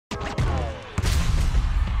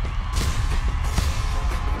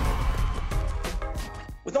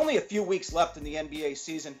With only a few weeks left in the NBA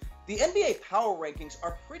season, the NBA power rankings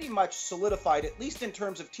are pretty much solidified, at least in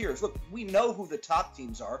terms of tiers. Look, we know who the top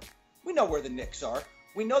teams are. We know where the Knicks are.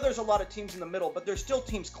 We know there's a lot of teams in the middle, but there's still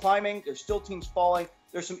teams climbing. There's still teams falling.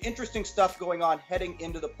 There's some interesting stuff going on heading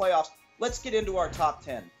into the playoffs. Let's get into our top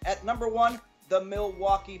 10. At number 1, the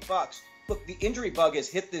Milwaukee Bucks. Look, the injury bug has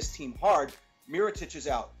hit this team hard. Mirotic is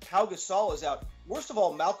out. Pau Gasol is out. Worst of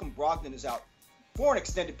all, Malcolm Brogdon is out for an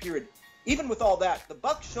extended period. Even with all that, the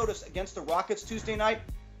Bucks showed us against the Rockets Tuesday night,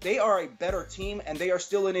 they are a better team, and they are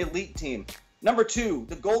still an elite team. Number 2,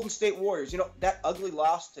 the Golden State Warriors. You know, that ugly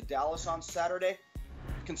loss to Dallas on Saturday,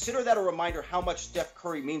 consider that a reminder how much Steph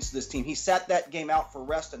Curry means to this team. He sat that game out for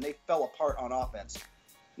rest, and they fell apart on offense.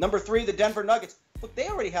 Number 3, the Denver Nuggets. Look, they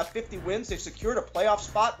already have 50 wins. They've secured a playoff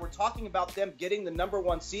spot. We're talking about them getting the number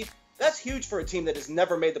 1 seed. That's huge for a team that has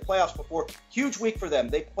never made the playoffs before. Huge week for them.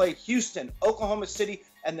 They play Houston, Oklahoma City,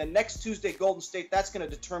 and the next Tuesday, Golden State. That's going to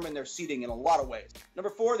determine their seeding in a lot of ways. Number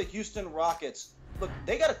 4, the Houston Rockets. Look,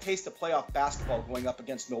 they got a taste of playoff basketball going up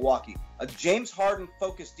against Milwaukee. A James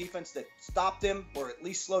Harden-focused defense that stopped him, or at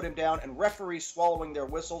least slowed him down, and referees swallowing their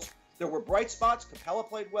whistles. There were bright spots. Capella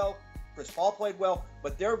played well. Chris Paul played well.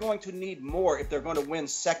 But they're going to need more if they're going to win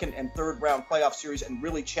second and third round playoff series and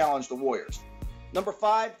really challenge the Warriors. Number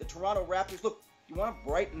 5, the Toronto Raptors. Look, you want a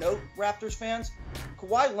bright note, Raptors fans?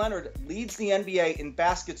 Kawhi Leonard leads the NBA in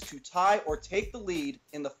baskets to tie or take the lead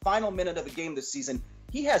in the final minute of a game this season.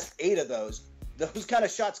 He has 8 of those. Those kind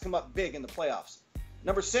of shots come up big in the playoffs.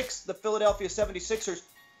 Number 6, the Philadelphia 76ers.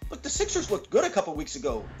 Look, the Sixers looked good a couple weeks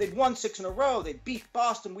ago. They'd won 6 in a row. They beat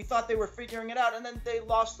Boston. We thought they were figuring it out, and then they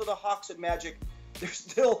lost to the Hawks at Magic. They're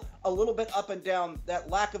still a little bit up and down. That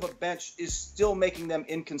lack of a bench is still making them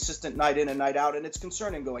inconsistent night in and night out, and it's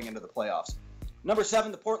concerning going into the playoffs. Number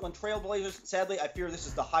 7, the Portland Trail Blazers. Sadly, I fear this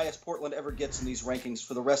is the highest Portland ever gets in these rankings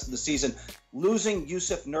for the rest of the season. Losing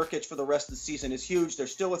Yusuf Nurkic for the rest of the season is huge. They're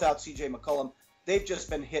still without C.J. McCollum. They've just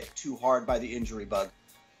been hit too hard by the injury bug.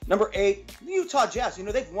 Number 8, the Utah Jazz. You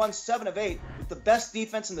know, they've won 7 of 8 with the best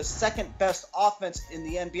defense and the second best offense in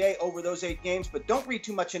the NBA over those 8 games, but don't read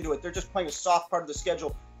too much into it. They're just playing a soft part of the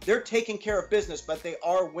schedule. They're taking care of business, but they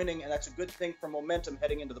are winning, and that's a good thing for momentum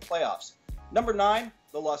heading into the playoffs. Number 9,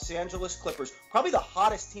 the Los Angeles Clippers. Probably the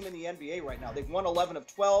hottest team in the NBA right now. They've won 11 of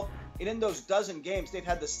 12, and in those dozen games, they've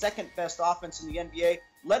had the second best offense in the NBA,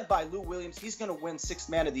 led by Lou Williams. He's going to win 6th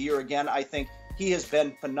Man of the Year again, I think. He has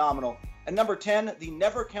been phenomenal. And number 10, the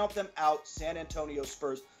never count them out San Antonio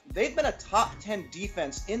Spurs. They've been a top 10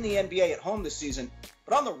 defense in the NBA at home this season,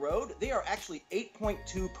 but on the road, they are actually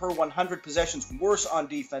 8.2 per 100 possessions worse on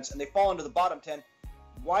defense, and they fall into the bottom 10.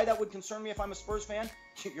 Why that would concern me if I'm a Spurs fan?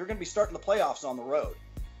 You're going to be starting the playoffs on the road.